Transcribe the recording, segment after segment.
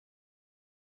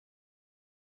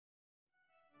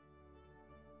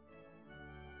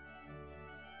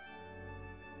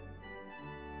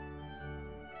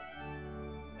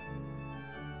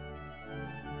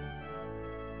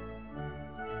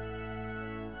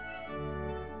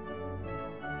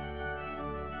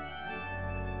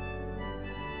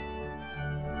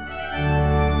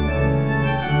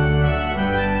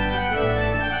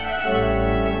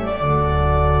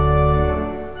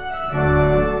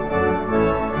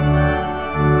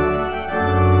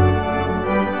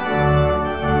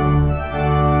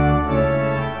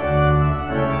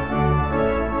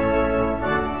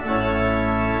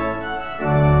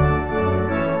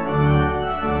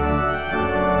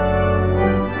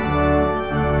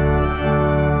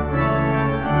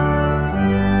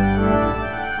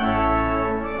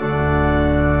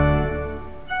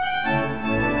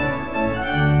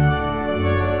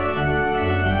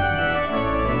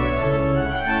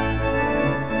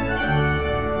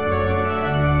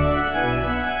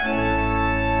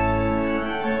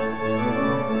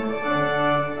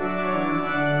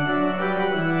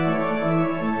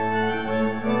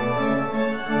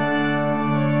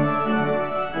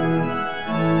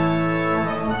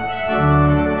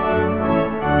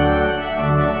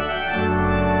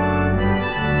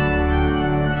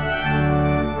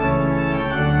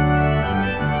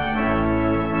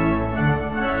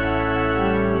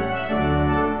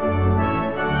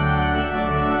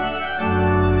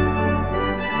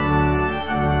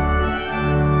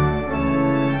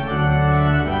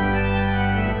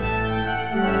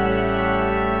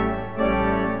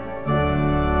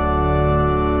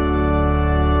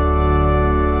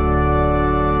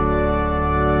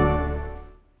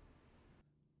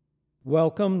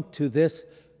Welcome to this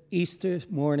Easter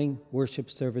morning worship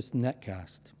service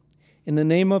netcast. In the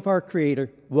name of our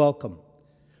Creator, welcome.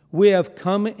 We have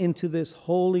come into this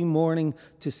holy morning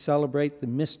to celebrate the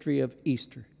mystery of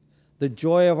Easter, the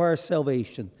joy of our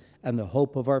salvation, and the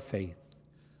hope of our faith.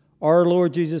 Our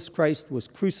Lord Jesus Christ was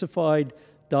crucified,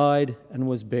 died, and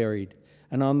was buried,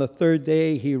 and on the third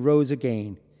day he rose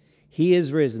again. He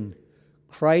is risen.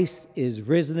 Christ is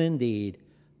risen indeed.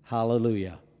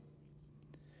 Hallelujah.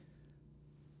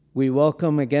 We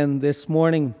welcome again this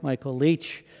morning Michael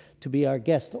Leach to be our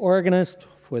guest organist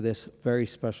for this very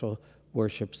special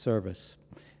worship service.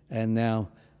 And now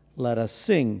let us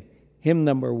sing hymn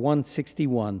number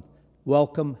 161,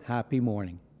 Welcome, Happy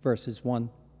Morning, verses 1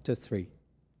 to 3.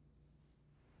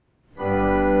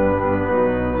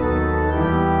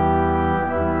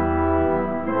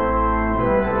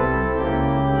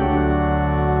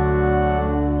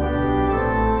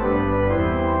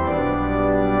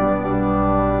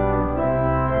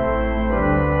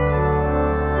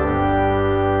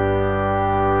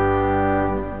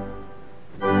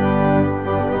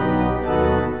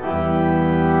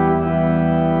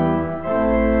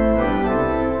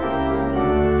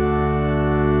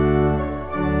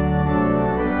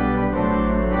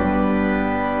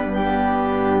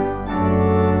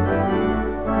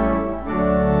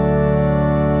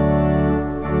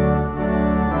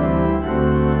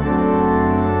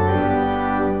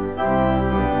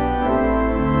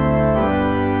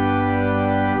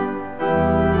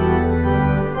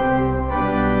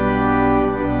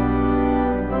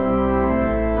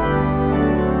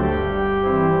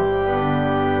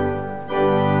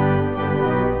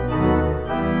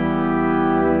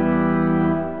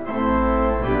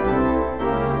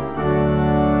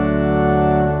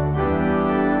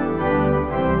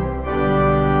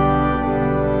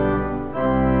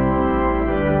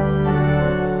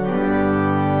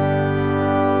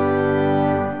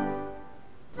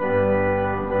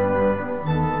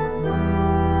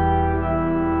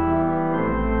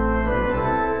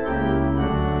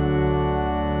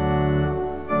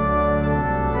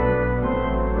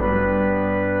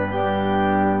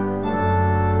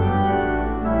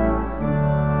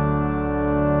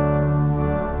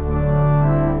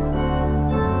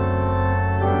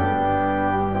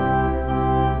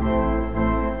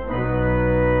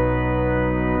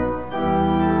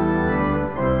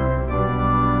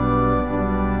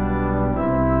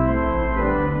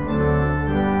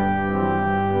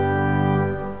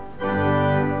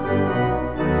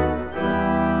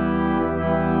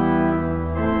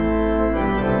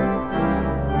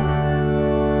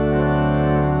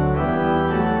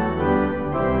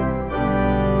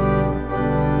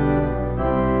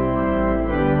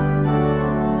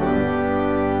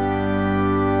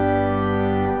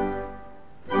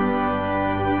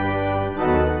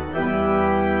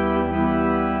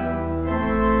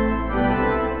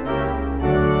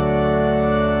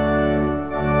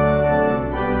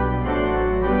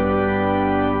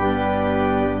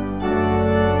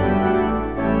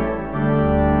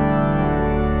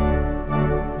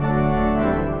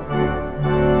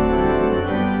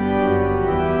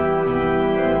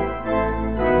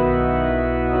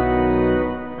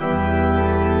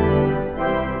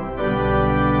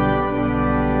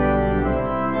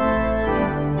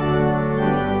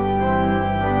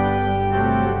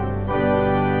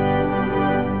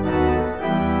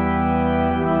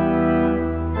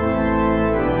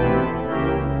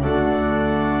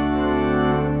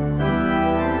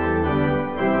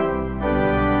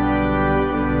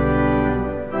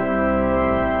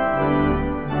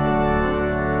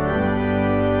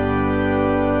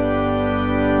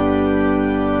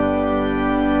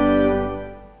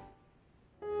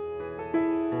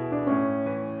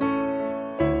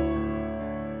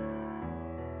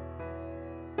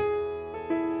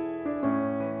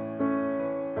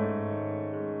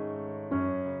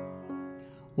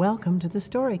 Welcome to the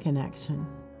Story Connection.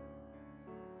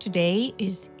 Today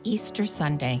is Easter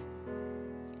Sunday.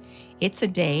 It's a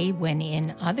day when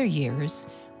in other years,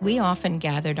 we often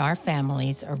gathered our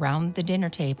families around the dinner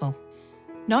table.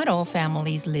 Not all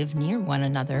families live near one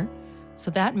another, so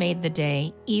that made the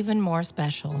day even more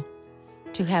special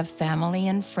to have family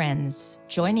and friends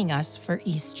joining us for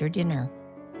Easter dinner.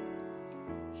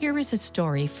 Here is a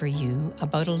story for you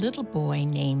about a little boy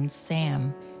named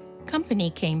Sam.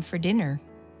 Company came for dinner,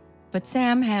 but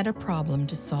Sam had a problem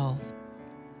to solve.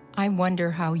 I wonder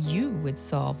how you would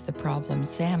solve the problem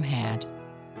Sam had.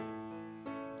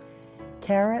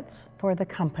 Carrots for the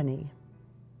company.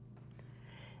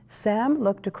 Sam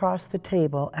looked across the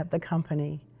table at the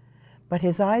company, but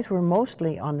his eyes were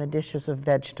mostly on the dishes of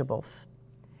vegetables.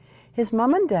 His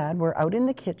mom and dad were out in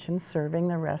the kitchen serving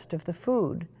the rest of the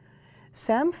food.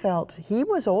 Sam felt he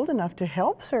was old enough to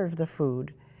help serve the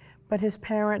food, but his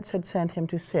parents had sent him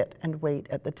to sit and wait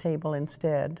at the table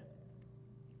instead.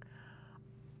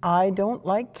 "I don't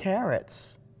like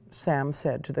carrots," Sam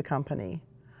said to the company.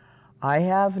 "I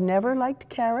have never liked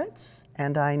carrots,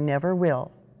 and I never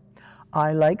will.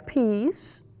 I like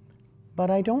peas,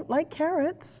 but I don't like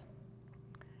carrots."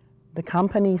 The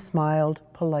company smiled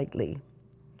politely.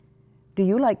 "Do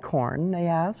you like corn?" they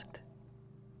asked.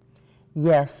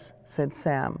 "Yes," said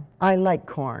Sam, "I like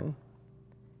corn."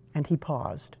 And he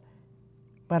paused.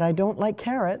 "But I don't like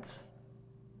carrots."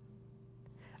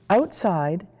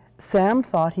 Outside, Sam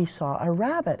thought he saw a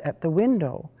rabbit at the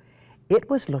window. It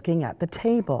was looking at the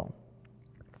table.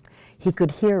 He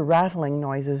could hear rattling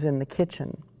noises in the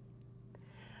kitchen.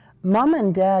 "Mom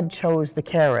and Dad chose the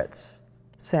carrots,"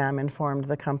 Sam informed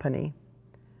the company.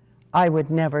 "I would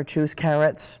never choose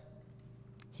carrots."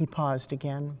 He paused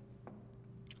again.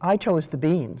 "I chose the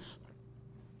beans."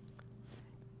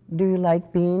 "Do you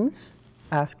like beans?"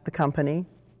 asked the company.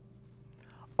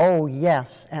 "Oh,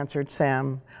 yes," answered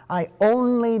Sam. "I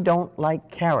only don't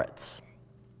like carrots."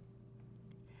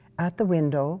 At the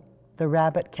window, the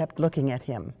rabbit kept looking at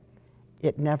him.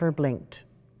 It never blinked.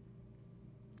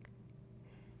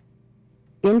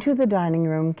 Into the dining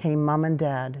room came Mom and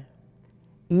Dad,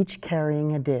 each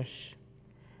carrying a dish.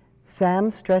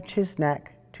 Sam stretched his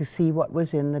neck to see what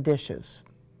was in the dishes.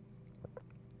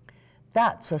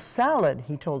 "That's a salad,"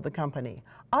 he told the company.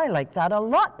 "I like that a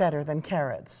lot better than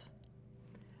carrots."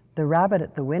 The rabbit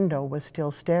at the window was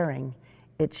still staring.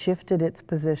 It shifted its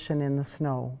position in the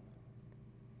snow.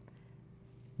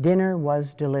 Dinner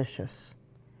was delicious.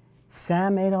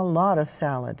 Sam ate a lot of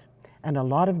salad and a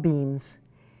lot of beans.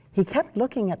 He kept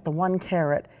looking at the one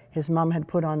carrot his mom had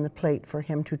put on the plate for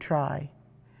him to try.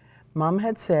 Mom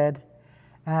had said,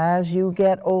 "As you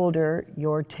get older,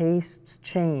 your tastes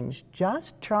change.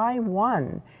 Just try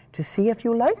one to see if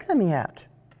you like them yet."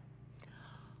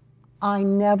 "I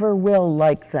never will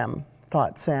like them,"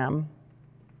 thought Sam.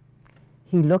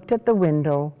 He looked at the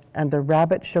window, and the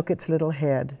rabbit shook its little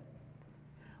head.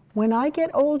 "When I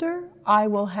get older, I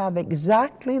will have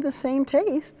exactly the same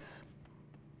tastes."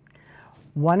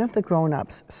 One of the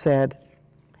grown-ups said,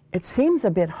 "It seems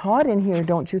a bit hot in here,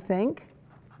 don't you think?"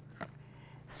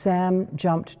 Sam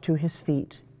jumped to his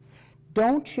feet.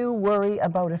 "Don't you worry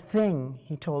about a thing,"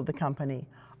 he told the company.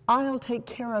 "I'll take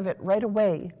care of it right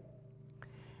away."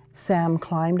 Sam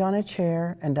climbed on a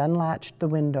chair and unlatched the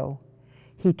window.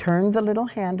 He turned the little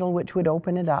handle which would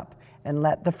open it up and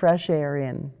let the fresh air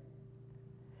in.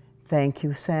 "Thank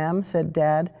you, Sam," said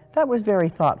Dad. "That was very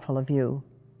thoughtful of you."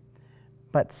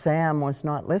 But Sam was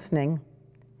not listening.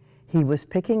 He was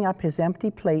picking up his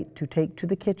empty plate to take to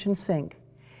the kitchen sink,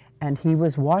 and he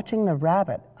was watching the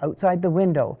rabbit outside the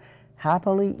window,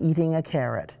 happily eating a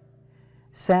carrot.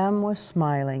 Sam was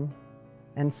smiling,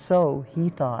 and so, he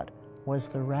thought, was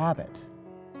the rabbit.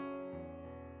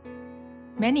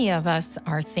 Many of us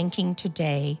are thinking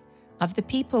today of the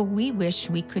people we wish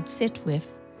we could sit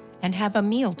with and have a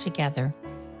meal together.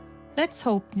 Let's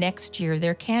hope next year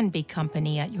there can be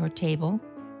company at your table.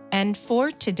 And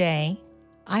for today,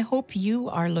 I hope you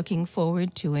are looking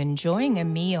forward to enjoying a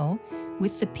meal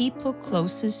with the people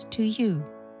closest to you.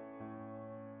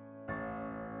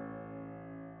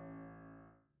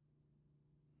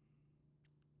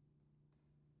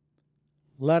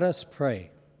 Let us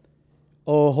pray.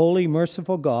 O holy,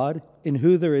 merciful God, in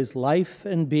whom there is life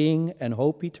and being and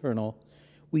hope eternal,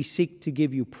 we seek to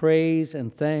give you praise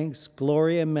and thanks,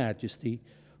 glory and majesty,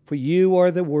 for you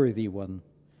are the worthy one.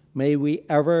 May we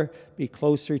ever be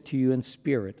closer to you in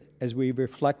spirit as we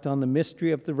reflect on the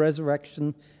mystery of the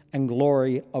resurrection and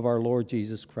glory of our Lord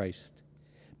Jesus Christ.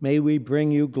 May we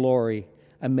bring you glory,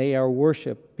 and may our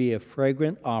worship be a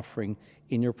fragrant offering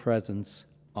in your presence.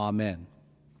 Amen.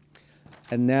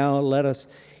 And now let us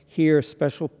hear a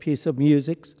special piece of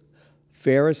music,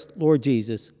 Fairest Lord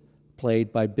Jesus,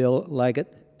 played by Bill Legate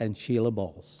and Sheila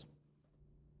Bowles.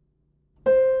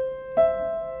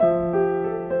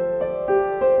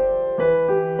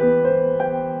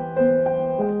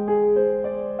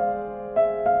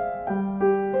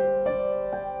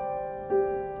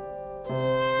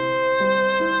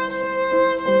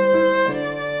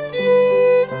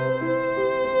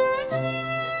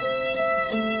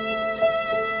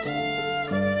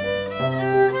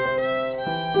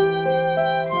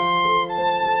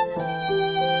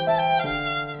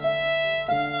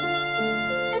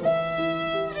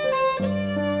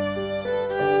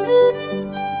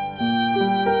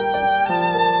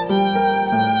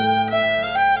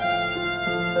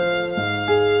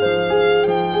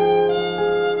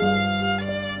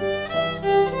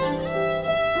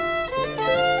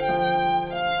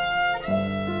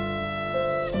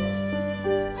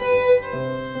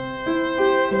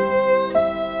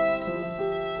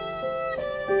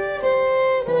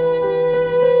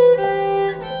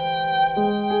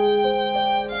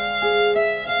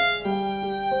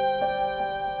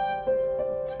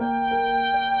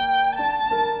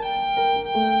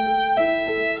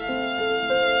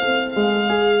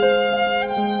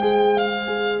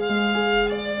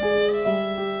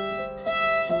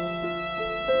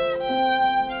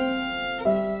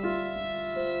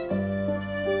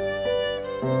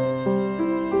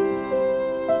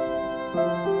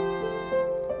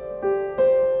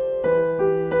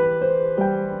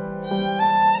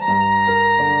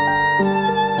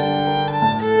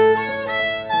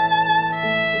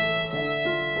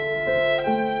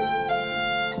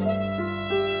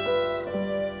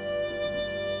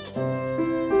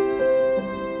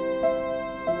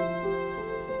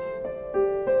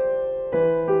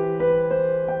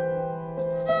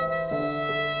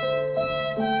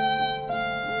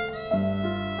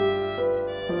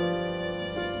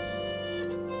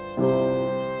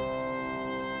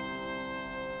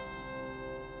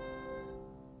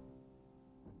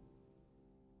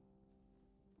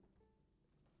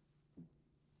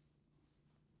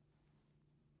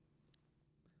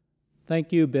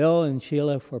 Thank you, Bill and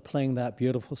Sheila, for playing that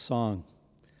beautiful song.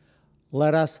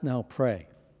 Let us now pray.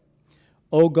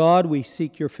 O God, we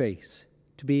seek your face,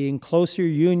 to be in closer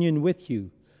union with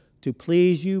you, to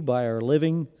please you by our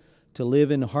living, to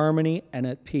live in harmony and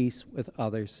at peace with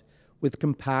others, with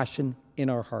compassion in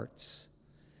our hearts,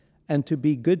 and to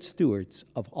be good stewards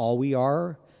of all we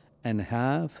are and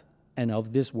have and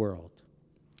of this world.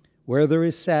 Where there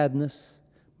is sadness,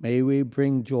 may we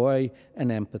bring joy and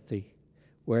empathy.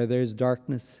 Where there is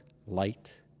darkness,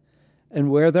 light. And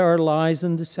where there are lies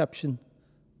and deception,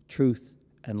 truth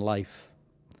and life.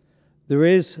 There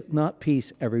is not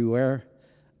peace everywhere,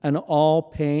 and all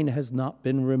pain has not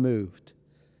been removed.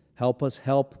 Help us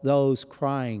help those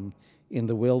crying in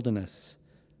the wilderness,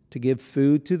 to give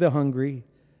food to the hungry,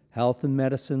 health and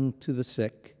medicine to the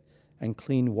sick, and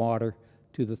clean water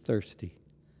to the thirsty.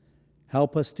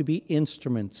 Help us to be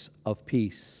instruments of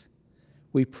peace.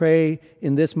 We pray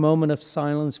in this moment of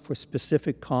silence for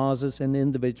specific causes and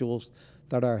individuals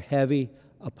that are heavy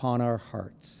upon our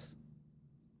hearts.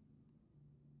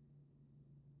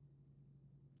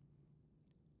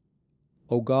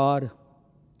 O God,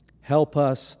 help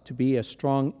us to be a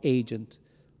strong agent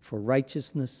for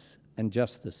righteousness and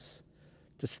justice,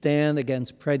 to stand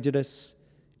against prejudice,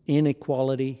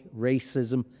 inequality,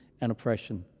 racism, and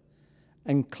oppression,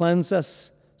 and cleanse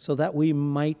us so that we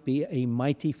might be a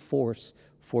mighty force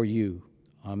for you.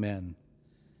 Amen.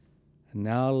 And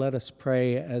now let us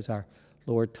pray as our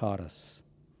Lord taught us.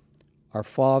 Our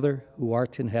Father, who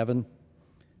art in heaven,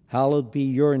 hallowed be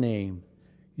your name.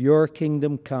 Your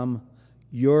kingdom come,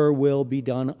 your will be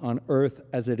done on earth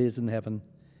as it is in heaven.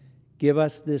 Give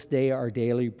us this day our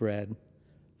daily bread.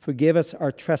 Forgive us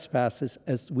our trespasses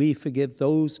as we forgive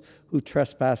those who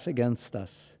trespass against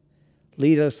us.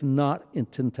 Lead us not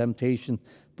into temptation,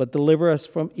 but deliver us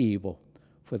from evil.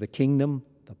 For the kingdom,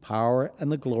 the power,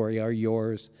 and the glory are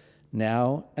yours,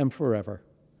 now and forever.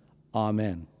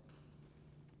 Amen.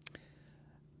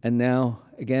 And now,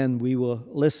 again, we will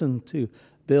listen to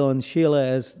Bill and Sheila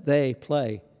as they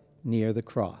play Near the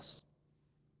Cross.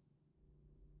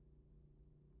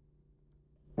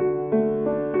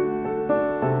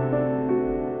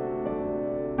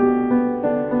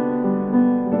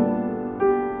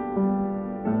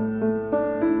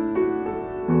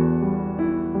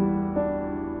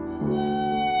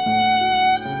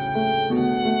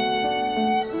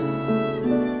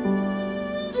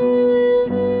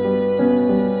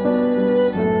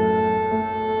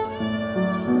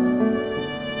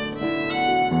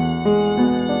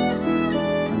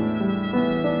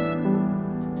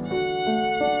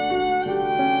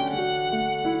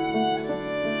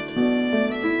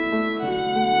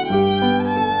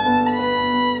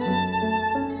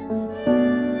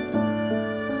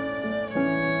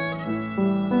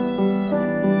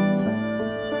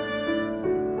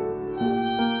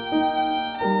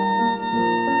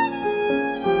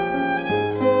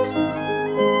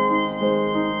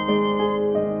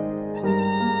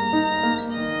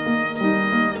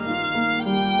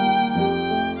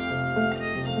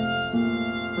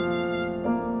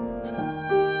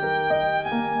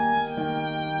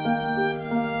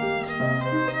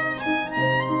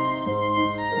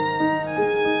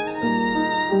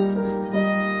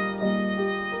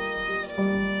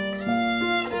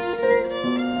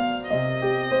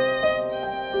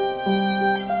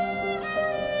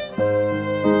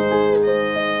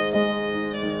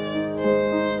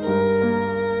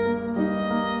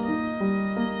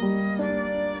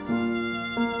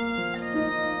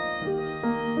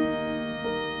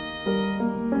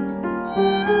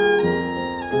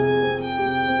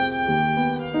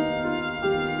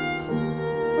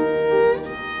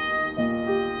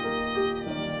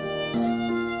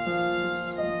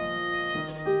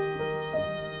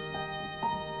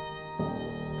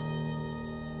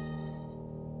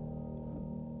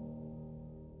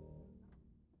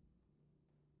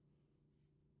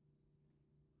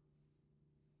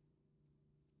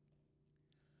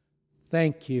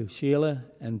 Thank you, Sheila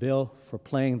and Bill, for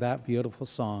playing that beautiful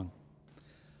song.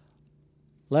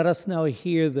 Let us now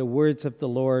hear the words of the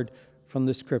Lord from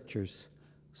the Scriptures.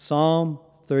 Psalm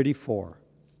 34.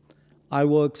 I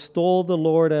will extol the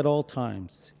Lord at all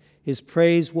times. His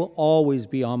praise will always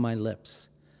be on my lips.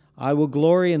 I will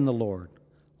glory in the Lord.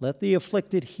 Let the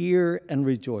afflicted hear and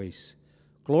rejoice.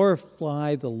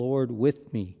 Glorify the Lord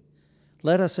with me.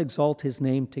 Let us exalt his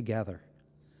name together.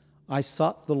 I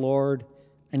sought the Lord,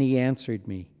 and he answered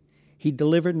me. He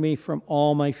delivered me from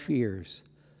all my fears.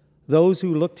 Those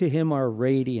who look to him are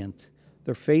radiant.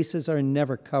 Their faces are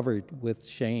never covered with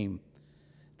shame.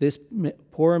 This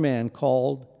poor man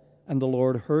called, and the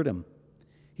Lord heard him.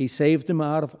 He saved him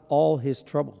out of all his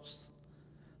troubles.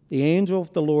 The angel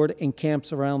of the Lord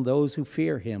encamps around those who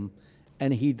fear him,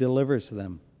 and he delivers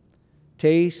them.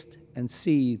 Taste and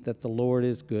see that the Lord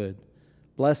is good.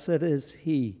 Blessed is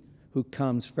he who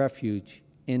comes refuge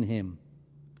in him.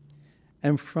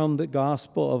 And from the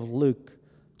Gospel of Luke,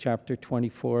 chapter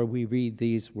 24, we read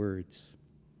these words.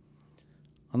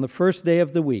 On the first day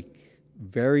of the week,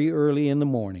 very early in the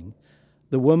morning,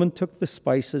 the woman took the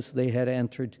spices they had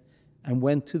entered and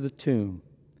went to the tomb.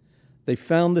 They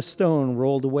found the stone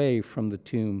rolled away from the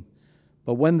tomb,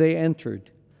 but when they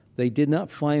entered, they did not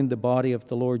find the body of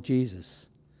the Lord Jesus.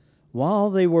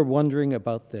 While they were wondering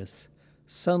about this,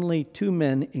 suddenly 2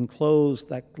 men in clothes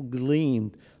that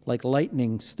gleamed like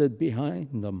lightning stood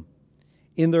behind them.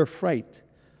 In their fright,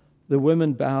 the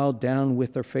women bowed down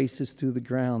with their faces to the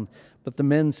ground, but the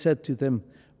men said to them,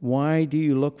 "Why do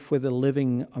you look for the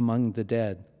living among the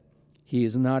dead? He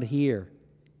is not here.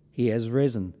 He has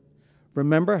risen.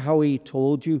 Remember how he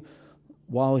told you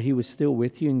while he was still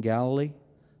with you in Galilee?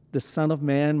 The Son of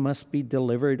Man must be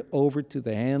delivered over to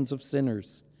the hands of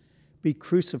sinners, be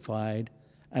crucified,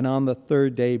 and on the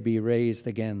 3rd day be raised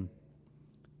again."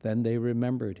 Then they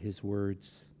remembered his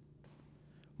words.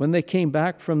 When they came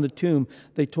back from the tomb,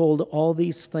 they told all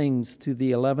these things to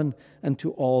the 11 and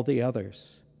to all the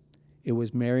others. It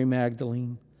was Mary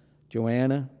Magdalene,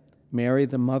 Joanna, Mary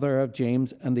the mother of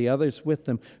James, and the others with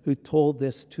them who told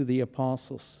this to the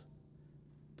apostles.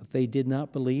 But they did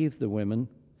not believe the women,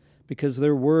 because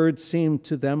their words seemed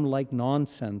to them like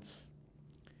nonsense.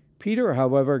 Peter,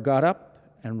 however, got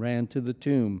up and ran to the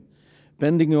tomb.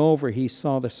 Bending over, he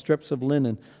saw the strips of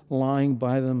linen lying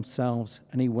by themselves,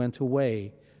 and he went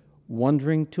away,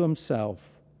 wondering to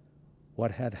himself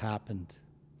what had happened.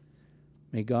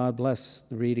 May God bless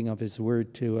the reading of his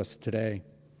word to us today.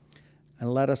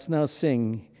 And let us now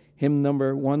sing hymn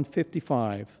number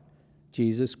 155,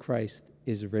 Jesus Christ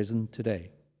is risen today.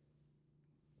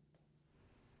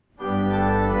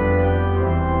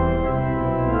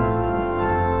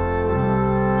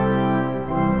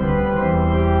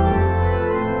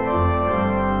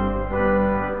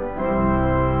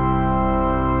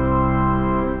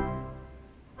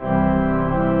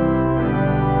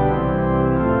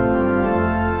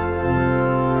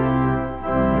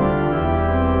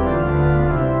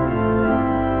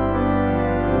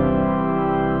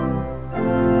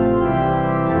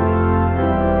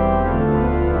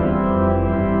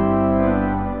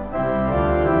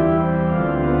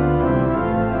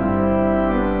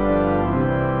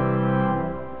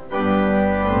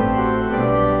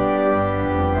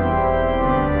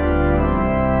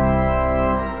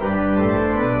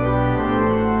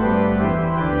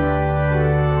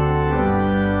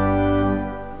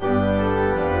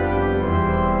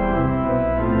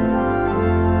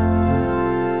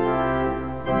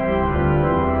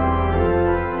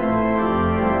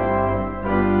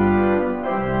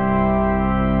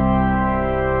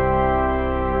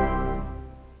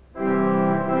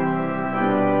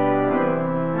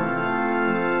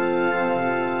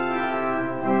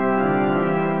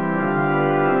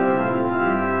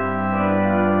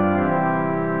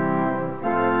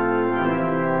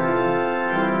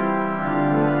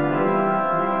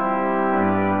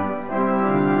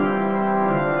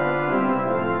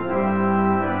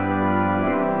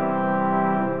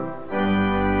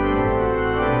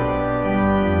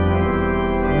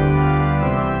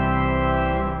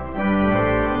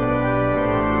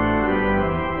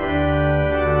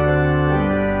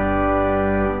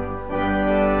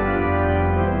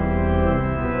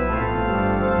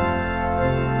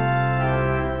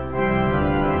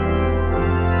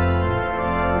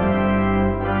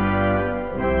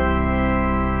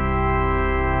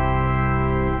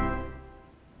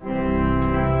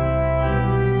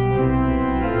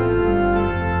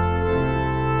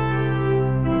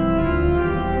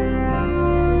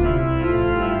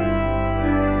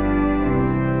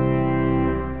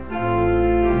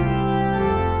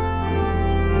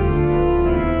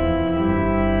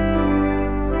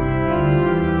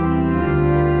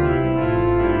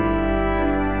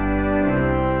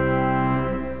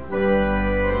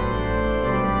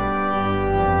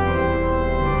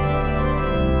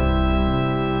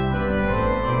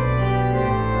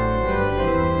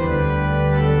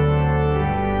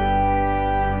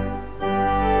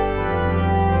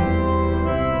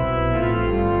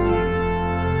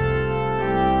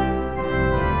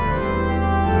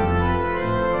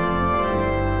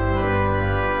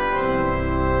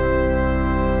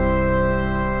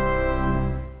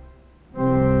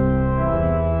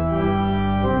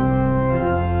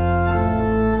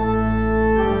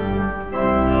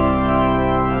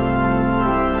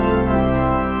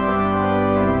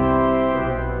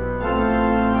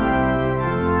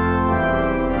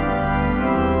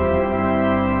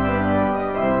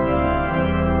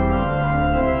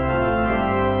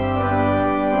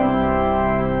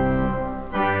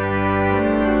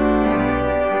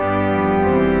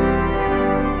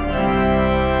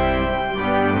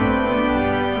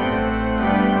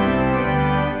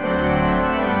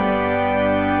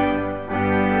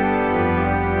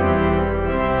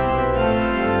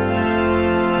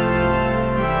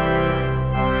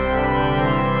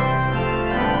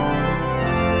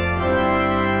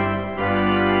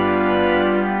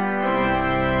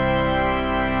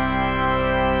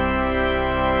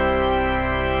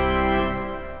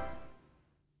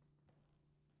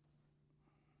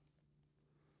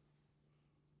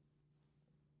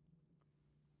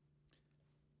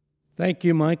 Thank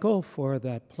you, Michael, for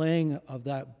that playing of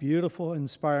that beautiful,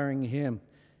 inspiring hymn.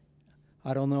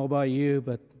 I don't know about you,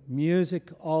 but music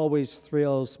always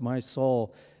thrills my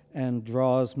soul and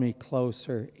draws me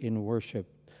closer in worship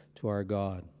to our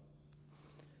God.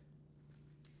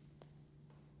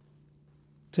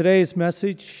 Today's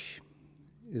message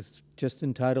is just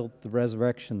entitled The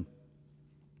Resurrection.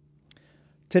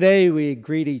 Today we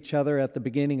greet each other at the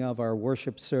beginning of our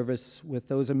worship service with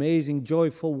those amazing,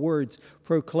 joyful words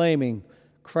proclaiming,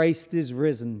 Christ is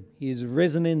risen. He is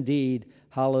risen indeed.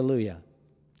 Hallelujah.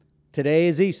 Today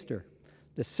is Easter,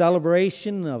 the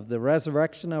celebration of the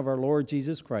resurrection of our Lord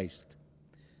Jesus Christ.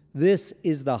 This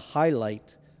is the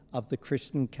highlight of the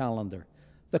Christian calendar,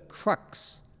 the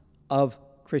crux of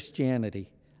Christianity,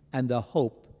 and the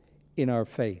hope in our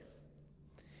faith.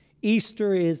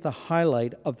 Easter is the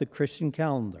highlight of the Christian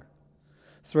calendar.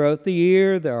 Throughout the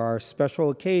year, there are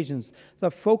special occasions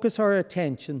that focus our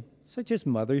attention, such as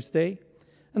Mother's Day,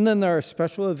 and then there are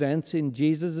special events in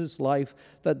Jesus' life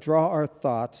that draw our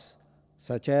thoughts,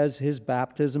 such as his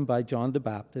baptism by John the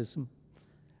Baptist,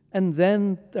 and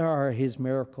then there are his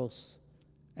miracles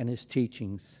and his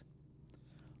teachings,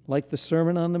 like the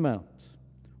Sermon on the Mount,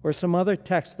 or some other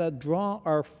texts that draw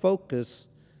our focus.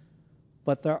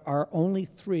 But there are only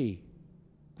 3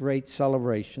 great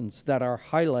celebrations that are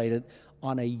highlighted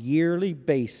on a yearly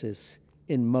basis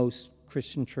in most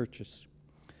Christian churches.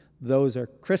 Those are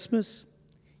Christmas,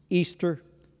 Easter,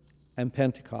 and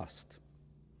Pentecost.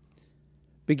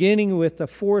 Beginning with the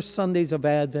 4 Sundays of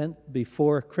Advent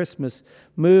before Christmas,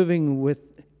 moving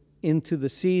into the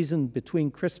season between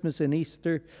Christmas and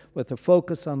Easter with a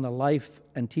focus on the life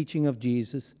and teaching of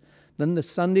Jesus, then the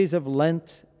Sundays of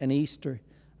Lent and Easter,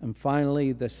 and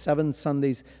finally, the 7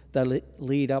 Sundays that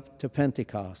lead up to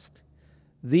Pentecost.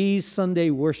 These Sunday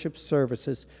worship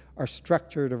services are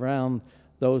structured around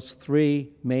those 3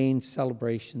 main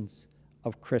celebrations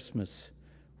of Christmas,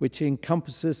 which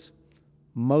encompasses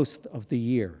most of the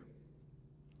year.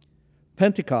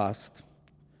 Pentecost,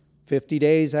 50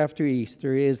 days after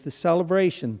Easter, is the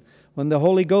celebration when the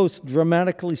Holy Ghost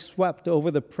dramatically swept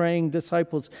over the praying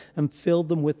disciples and filled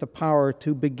them with the power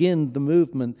to begin the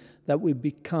movement that would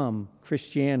become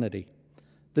Christianity.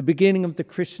 The beginning of the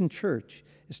Christian church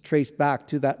is traced back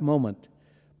to that moment,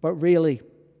 but really,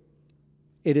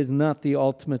 it is not the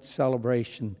ultimate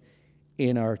celebration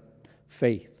in our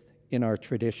faith, in our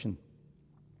tradition.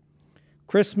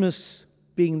 Christmas,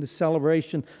 being the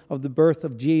celebration of the birth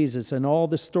of Jesus and all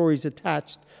the stories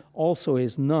attached, also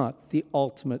is not the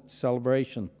ultimate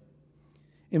celebration.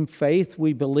 In faith,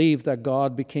 we believe that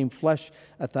God became flesh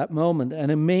at that moment,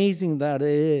 and amazing that it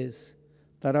is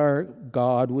that our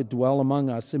God would dwell among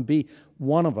us and be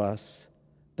one of us.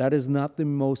 That is not the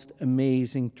most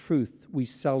amazing truth we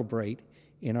celebrate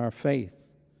in our faith.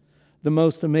 The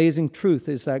most amazing truth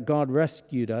is that God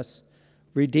rescued us,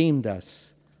 redeemed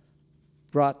us,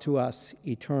 brought to us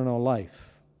eternal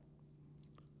life.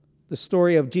 The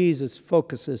story of Jesus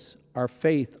focuses our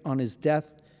faith on his death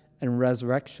and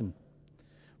resurrection.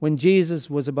 When Jesus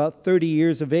was about 30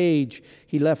 years of age,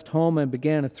 he left home and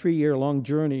began a 3-year-long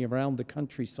journey around the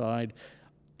countryside,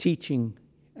 teaching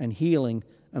and healing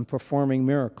and performing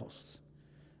miracles.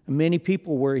 And many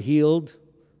people were healed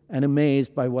and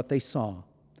amazed by what they saw.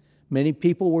 Many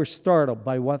people were startled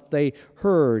by what they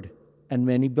heard, and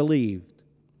many believed.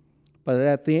 But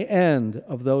at the end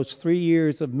of those 3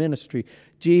 years of ministry,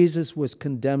 Jesus was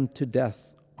condemned to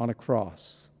death on a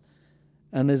cross.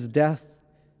 And his death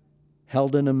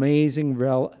held an amazing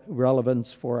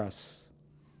relevance for us,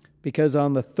 because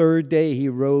on the 3rd day he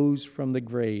rose from the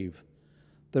grave.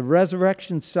 The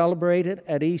resurrection celebrated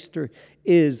at Easter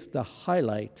is the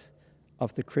highlight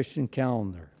of the Christian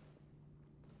calendar.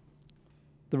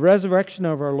 The resurrection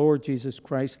of our Lord Jesus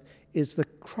Christ is the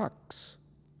crux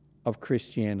of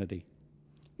Christianity.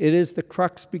 It is the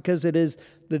crux because it is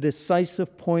the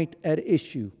decisive point at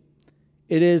issue.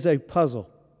 It is a puzzle,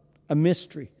 a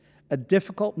mystery, a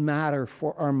difficult matter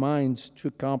for our minds to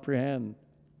comprehend.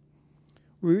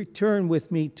 Return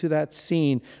with me to that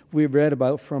scene we read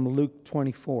about from Luke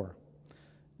 24.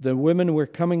 The women were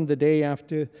coming the day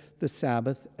after the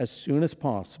Sabbath as soon as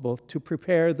possible to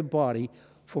prepare the body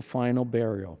for final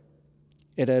burial.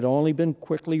 It had only been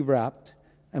quickly wrapped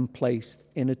and placed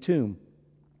in a tomb.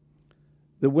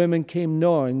 The women came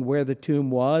knowing where the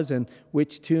tomb was and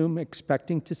which tomb,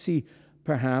 expecting to see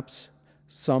perhaps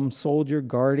some soldier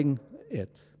guarding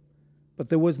it. But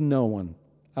there was no one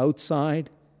outside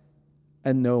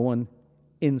and no one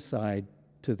inside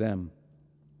to them.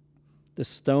 The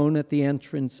stone at the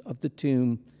entrance of the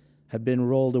tomb had been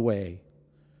rolled away,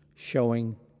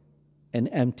 showing an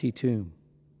empty tomb.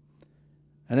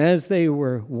 And as they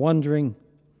were wondering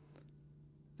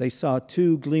they saw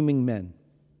two gleaming men,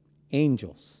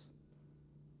 angels.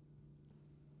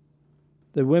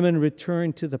 The women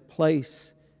returned to the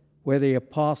place where the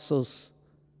apostles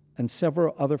and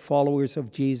several other followers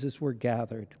of Jesus were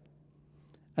gathered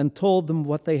and told them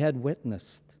what they had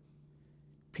witnessed.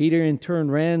 Peter in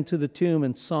turn ran to the tomb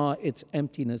and saw its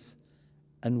emptiness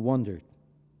and wondered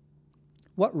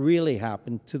what really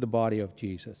happened to the body of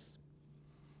Jesus.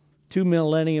 2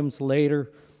 millenniums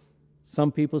later,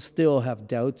 some people still have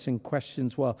doubts and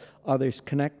questions, while others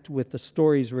connect with the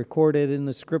stories recorded in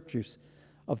the scriptures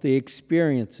of the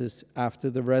experiences after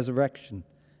the resurrection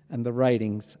and the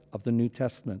writings of the New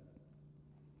Testament.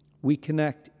 We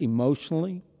connect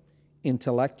emotionally,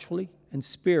 intellectually, and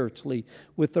spiritually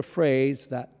with the phrase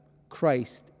that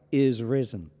Christ is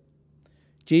risen.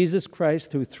 Jesus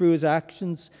Christ, who through his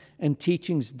actions and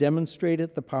teachings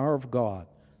demonstrated the power of God,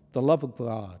 the love of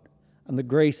God, and the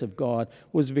grace of God,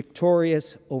 was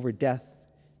victorious over death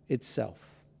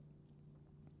itself.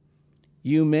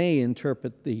 You may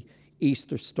interpret the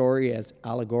Easter story as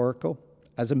allegorical,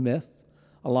 as a myth,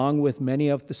 along with many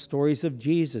of the stories of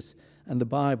Jesus and the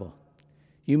Bible.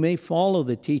 You may follow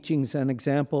the teachings and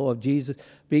example of Jesus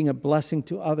being a blessing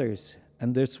to others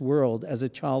and this world as a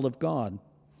child of God.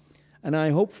 And I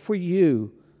hope for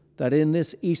you that in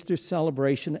this Easter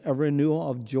celebration, a renewal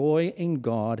of joy in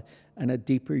God and a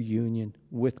deeper union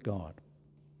with God.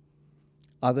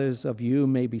 Others of you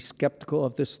may be skeptical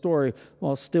of this story,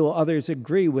 while still others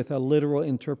agree with a literal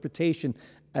interpretation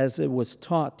as it was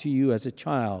taught to you as a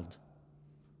child,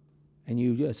 and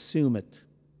you assume it.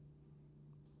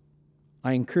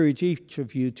 I encourage each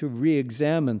of you to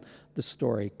re-examine the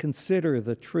story, consider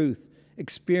the truth,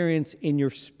 experience in your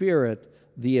spirit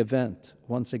the event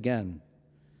once again.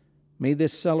 May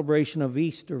this celebration of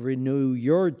Easter renew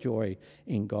your joy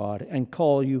in God and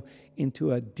call you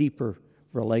into a deeper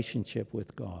relationship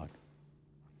with God.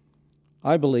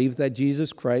 I believe that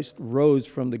Jesus Christ rose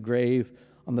from the grave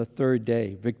on the third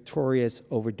day, victorious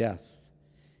over death.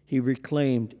 He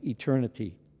reclaimed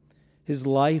eternity. His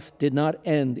life did not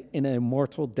end in an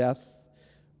immortal death,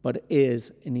 but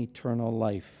is an eternal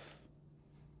life.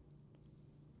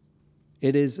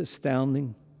 It is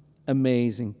astounding,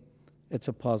 amazing. It's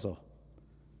a puzzle.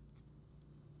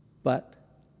 But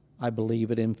I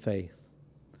believe it in faith.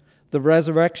 The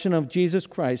resurrection of Jesus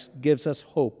Christ gives us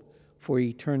hope for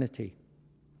eternity.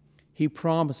 He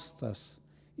promised us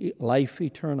life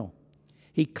eternal.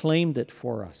 He claimed it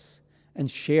for us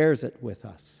and shares it with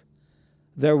us.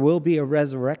 There will be a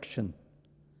resurrection.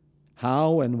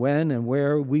 How and when and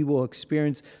where we will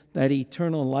experience that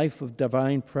eternal life of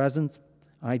divine presence,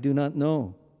 I do not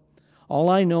know. All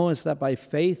I know is that by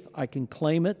faith I can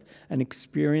claim it and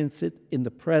experience it in the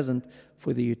present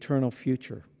for the eternal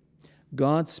future.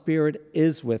 God's Spirit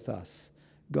is with us.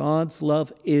 God's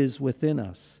love is within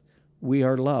us. We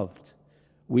are loved.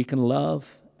 We can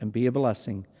love and be a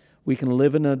blessing. We can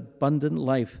live an abundant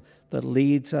life that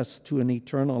leads us to an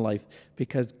eternal life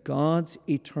because God's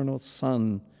eternal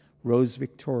Son rose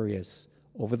victorious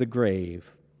over the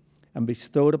grave and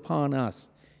bestowed upon us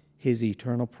his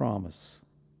eternal promise.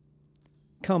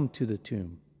 Come to the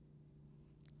tomb.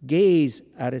 Gaze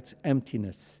at its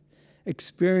emptiness.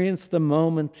 Experience the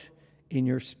moment in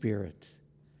your spirit.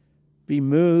 Be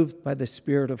moved by the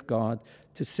Spirit of God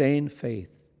to say in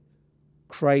faith,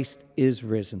 Christ is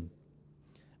risen.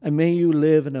 And may you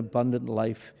live an abundant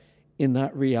life in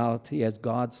that reality as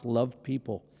God's loved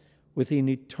people with an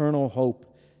eternal hope,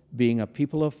 being a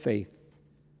people of faith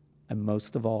and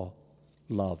most of all,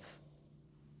 love.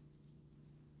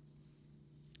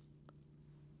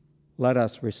 Let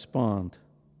us respond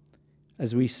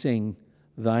as we sing,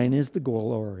 Thine is the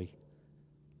Glory,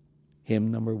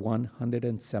 hymn number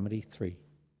 173.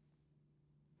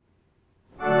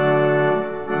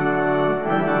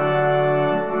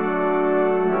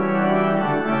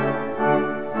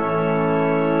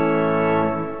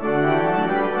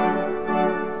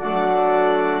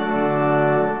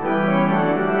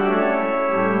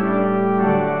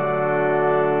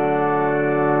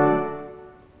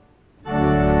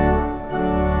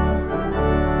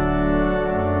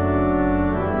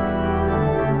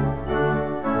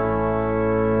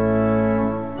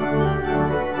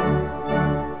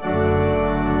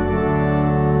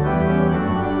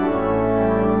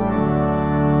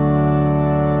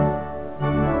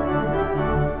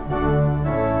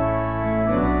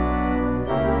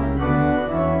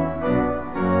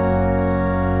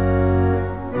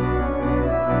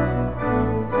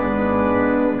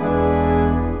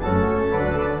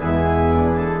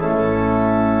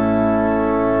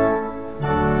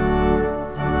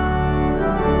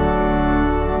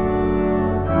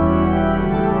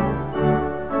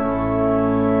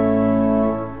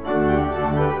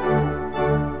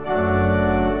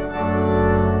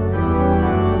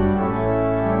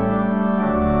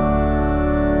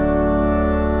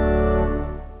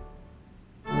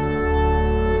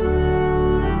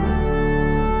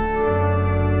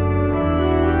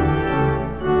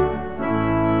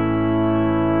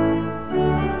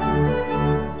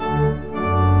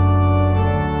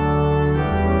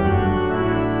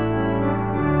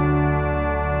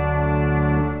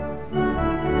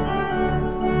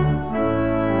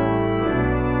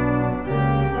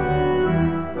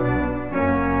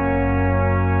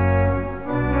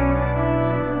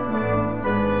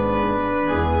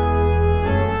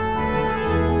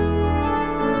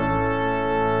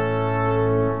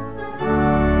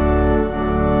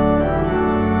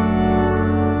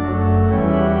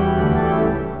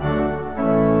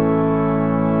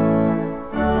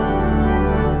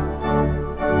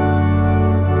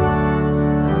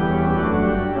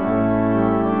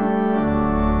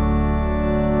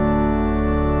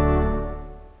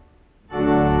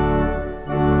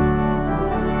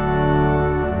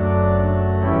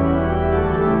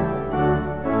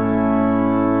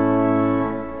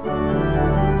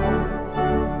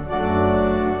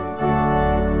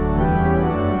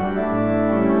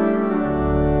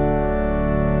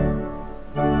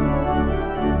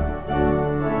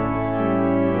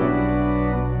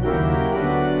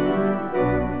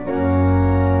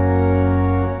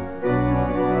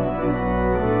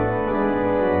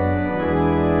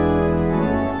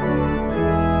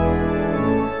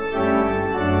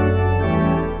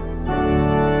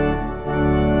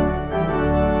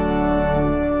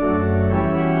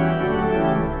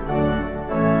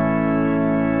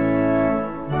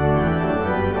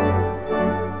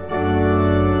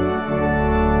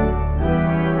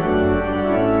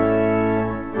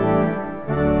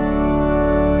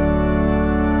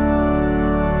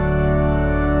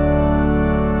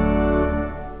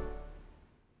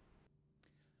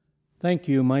 Thank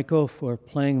you, Michael, for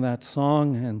playing that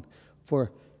song and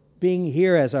for being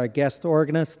here as our guest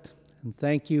organist. And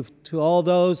thank you to all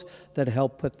those that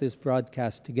helped put this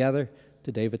broadcast together,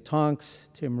 to David Tonks,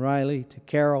 Tim Reilly, to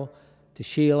Carol, to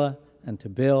Sheila, and to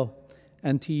Bill,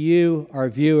 and to you, our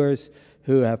viewers,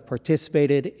 who have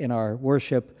participated in our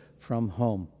worship from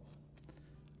home.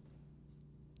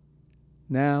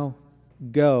 Now,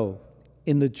 go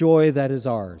in the joy that is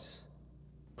ours.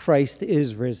 Christ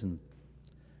is risen.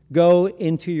 Go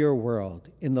into your world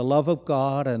in the love of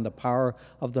God and the power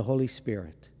of the Holy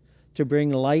Spirit to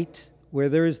bring light where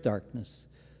there is darkness,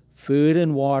 food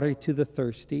and water to the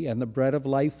thirsty, and the bread of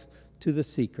life to the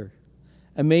seeker.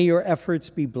 And may your efforts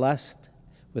be blessed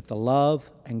with the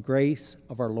love and grace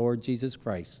of our Lord Jesus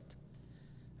Christ.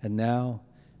 And now,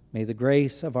 may the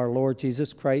grace of our Lord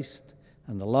Jesus Christ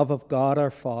and the love of God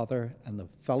our Father and the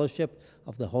fellowship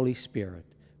of the Holy Spirit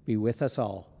be with us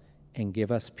all and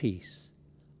give us peace.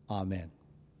 Amen.